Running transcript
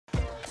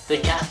the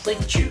Catholic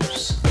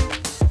juice.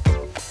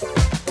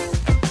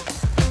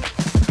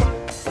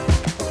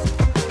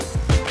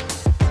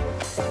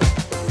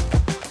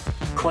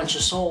 Quench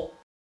your soul.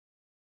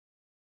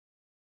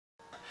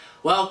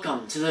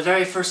 Welcome to the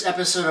very first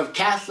episode of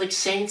Catholic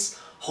Saints'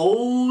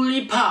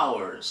 Holy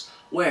Powers,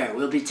 where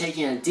we'll be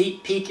taking a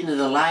deep peek into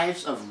the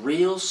lives of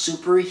real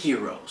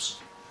superheroes.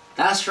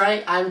 That's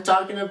right, I'm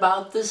talking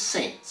about the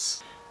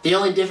saints. The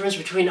only difference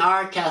between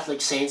our Catholic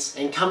saints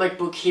and comic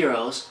book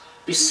heroes,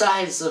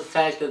 besides the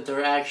fact that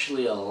they're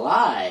actually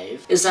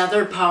alive, is that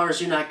their powers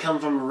do not come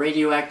from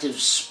radioactive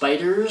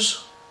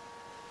spiders,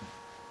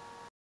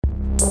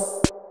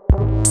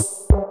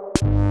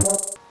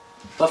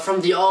 but from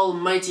the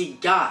Almighty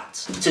God.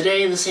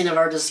 Today, the saint of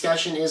our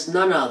discussion is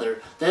none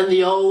other than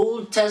the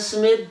Old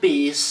Testament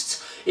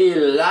beast,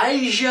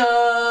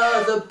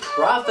 Elijah the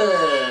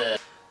prophet.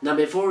 Now,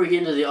 before we get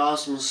into the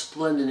awesome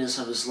splendidness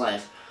of his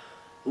life,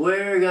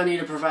 we're gonna need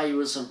to provide you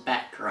with some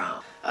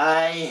background.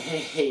 I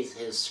hate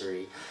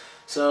history,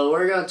 so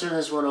we're gonna turn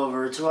this one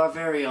over to our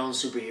very own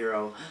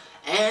superhero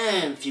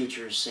and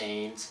future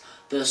saint,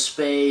 the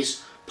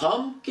Space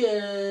Pumpkin.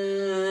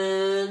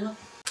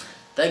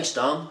 Thanks,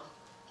 Dom.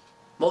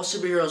 Most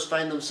superheroes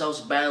find themselves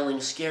battling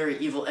scary,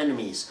 evil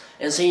enemies,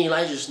 and Saint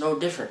Elijah is no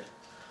different.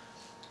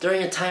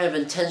 During a time of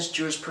intense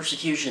Jewish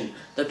persecution,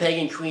 the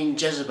pagan queen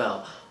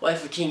Jezebel,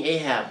 wife of King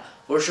Ahab,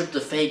 worshipped the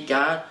fake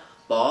god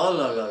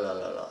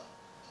Baal.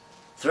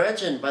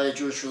 Threatened by the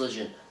Jewish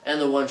religion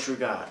and the one true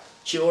God,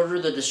 she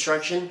ordered the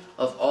destruction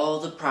of all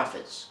the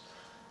prophets.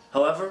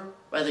 However,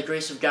 by the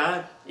grace of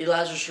God,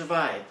 Elijah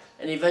survived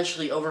and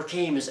eventually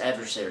overcame his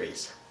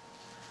adversaries.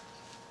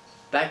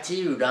 Back to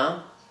you,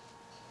 Dom.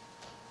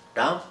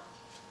 Dom?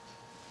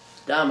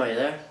 Dom, are you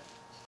there?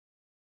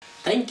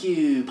 Thank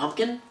you,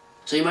 Pumpkin.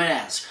 So you might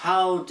ask,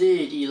 how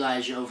did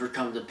Elijah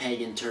overcome the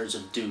pagan turds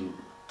of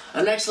doom?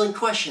 An excellent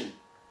question.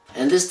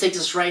 And this takes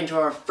us right into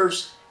our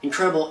first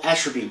incredible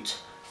attribute,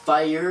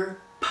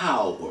 fire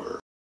power.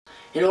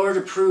 In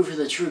order to prove who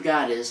the true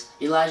God is,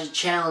 Elijah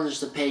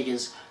challenged the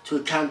pagans to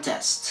a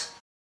contest.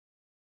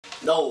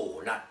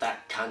 No, not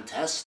that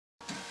contest.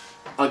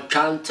 A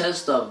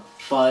contest of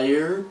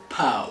fire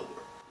power.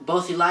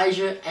 Both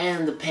Elijah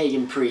and the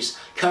pagan priest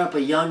cut up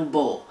a young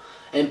bull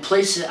and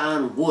placed it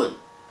on wood,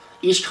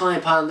 each calling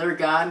upon their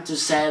god to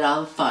set it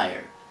on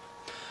fire.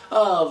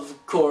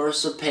 Of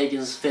course, the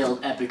pagans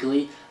failed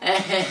epically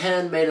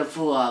and made a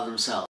fool out of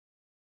themselves,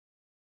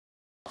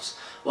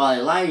 while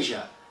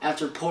Elijah,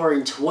 after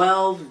pouring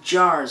 12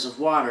 jars of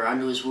water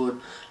onto his wood,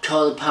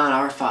 called upon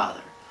our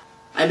Father.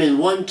 I'm in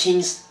 1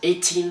 Kings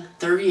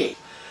 18:38.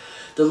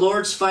 The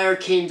Lord's fire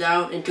came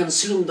down and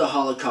consumed the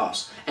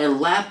holocaust and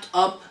lapped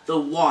up the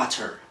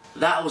water.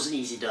 That was an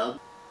easy dub.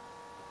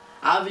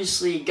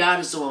 Obviously, God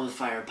is the one with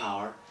fire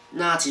power,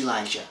 not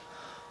Elijah.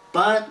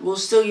 But we'll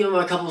still give him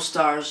a couple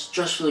stars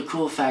just for the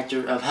cool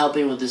factor of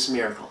helping with this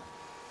miracle.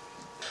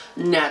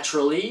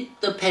 Naturally,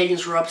 the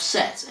pagans were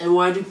upset and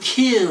wanted to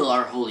kill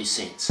our holy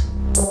saints.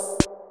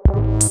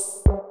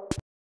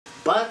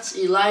 But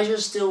Elijah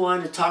still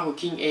wanted to talk with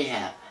King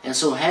Ahab, and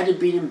so had to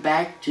beat him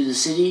back to the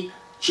city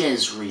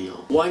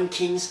Jezreel. 1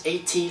 Kings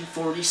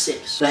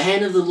 18:46. The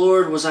hand of the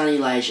Lord was on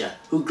Elijah,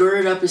 who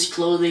girded up his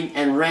clothing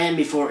and ran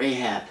before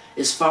Ahab,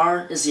 as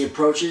far as the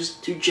approaches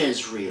to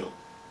Jezreel.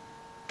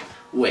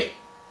 Wait.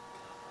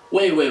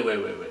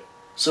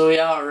 So he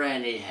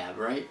outran Ahab,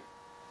 right?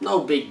 No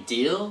big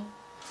deal.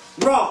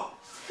 Wrong!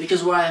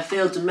 Because what I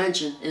failed to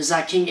mention is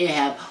that King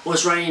Ahab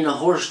was riding a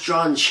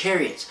horse-drawn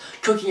chariot,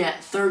 cooking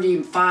at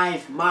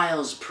 35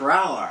 miles per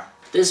hour.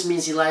 This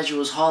means Elijah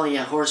was hauling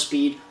at horse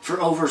speed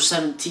for over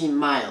 17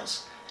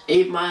 miles,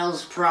 8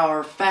 miles per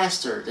hour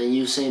faster than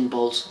Usain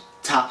Bolt's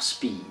top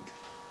speed.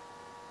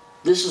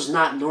 This is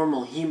not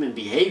normal human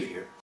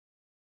behavior.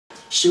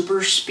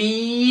 Super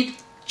speed?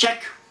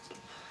 Check.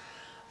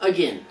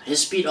 Again,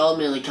 his speed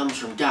ultimately comes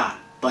from God,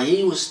 but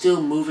he was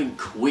still moving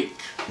quick.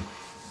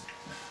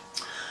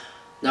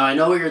 Now I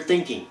know what you're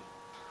thinking.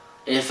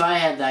 If I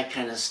had that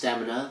kind of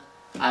stamina,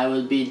 I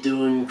would be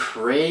doing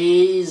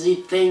crazy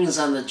things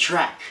on the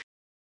track.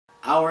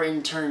 Our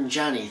intern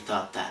Johnny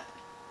thought that.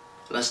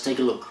 Let's take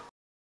a look.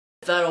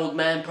 If that old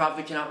man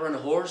probably can outrun a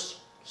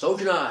horse, so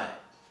can I.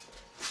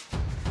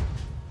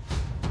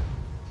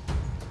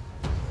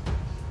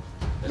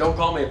 They don't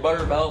call me a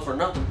butterbell for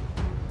nothing.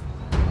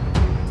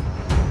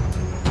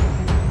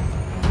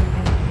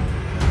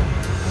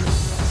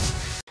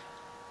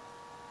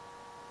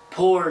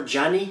 Poor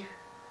Johnny.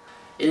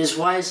 It is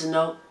wise to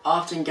note,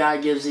 often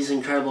God gives these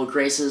incredible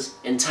graces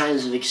in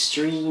times of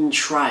extreme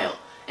trial,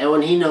 and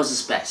when he knows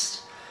it's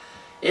best.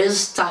 It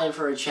is time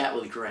for a chat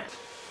with Grant.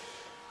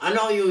 I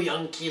know you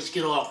young kids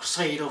get all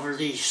excited over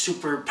these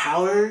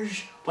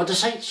superpowers, but the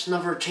saints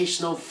never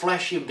taste no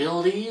flashy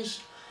abilities.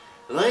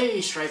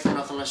 They strive for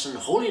nothing less than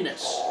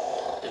holiness.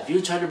 If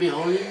you try to be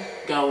holy,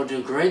 God will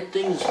do great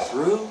things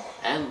through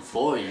and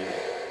for you.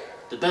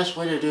 The best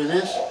way to do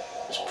this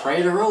is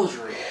pray the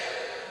rosary.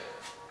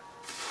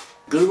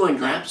 Good one,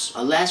 Gramps.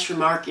 A last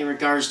remark in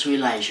regards to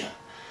Elijah.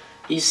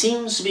 He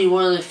seems to be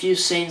one of the few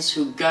saints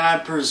who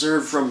God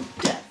preserved from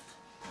death.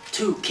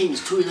 2 Kings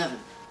 2:11.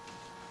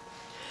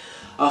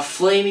 A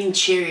flaming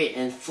chariot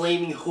and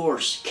flaming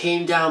horse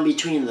came down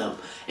between them,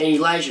 and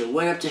Elijah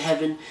went up to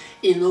heaven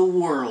in the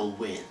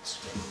whirlwind.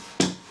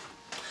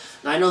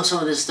 Now I know some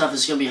of this stuff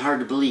is going to be hard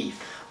to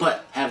believe,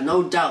 but have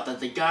no doubt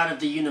that the God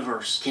of the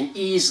universe can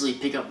easily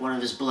pick up one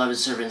of his beloved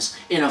servants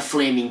in a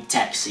flaming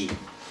taxi.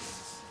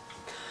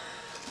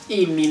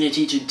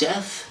 Immunity to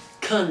death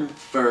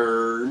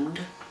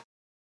confirmed.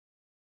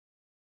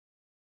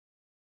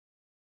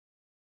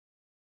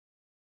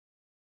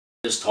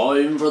 It's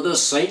time for the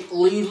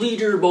saintly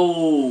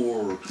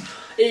leaderboard.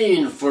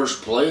 In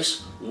first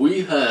place,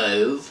 we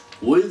have,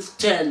 with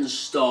 10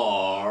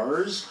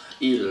 stars,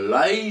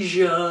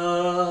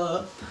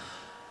 Elijah.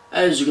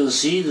 As you can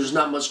see, there's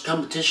not much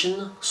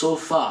competition so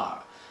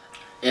far.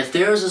 If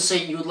there is a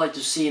saint you would like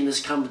to see in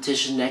this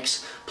competition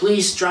next,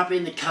 please drop it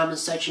in the comment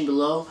section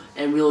below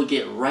and we'll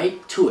get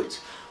right to it.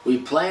 We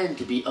plan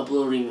to be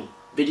uploading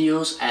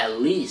videos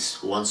at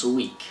least once a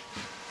week.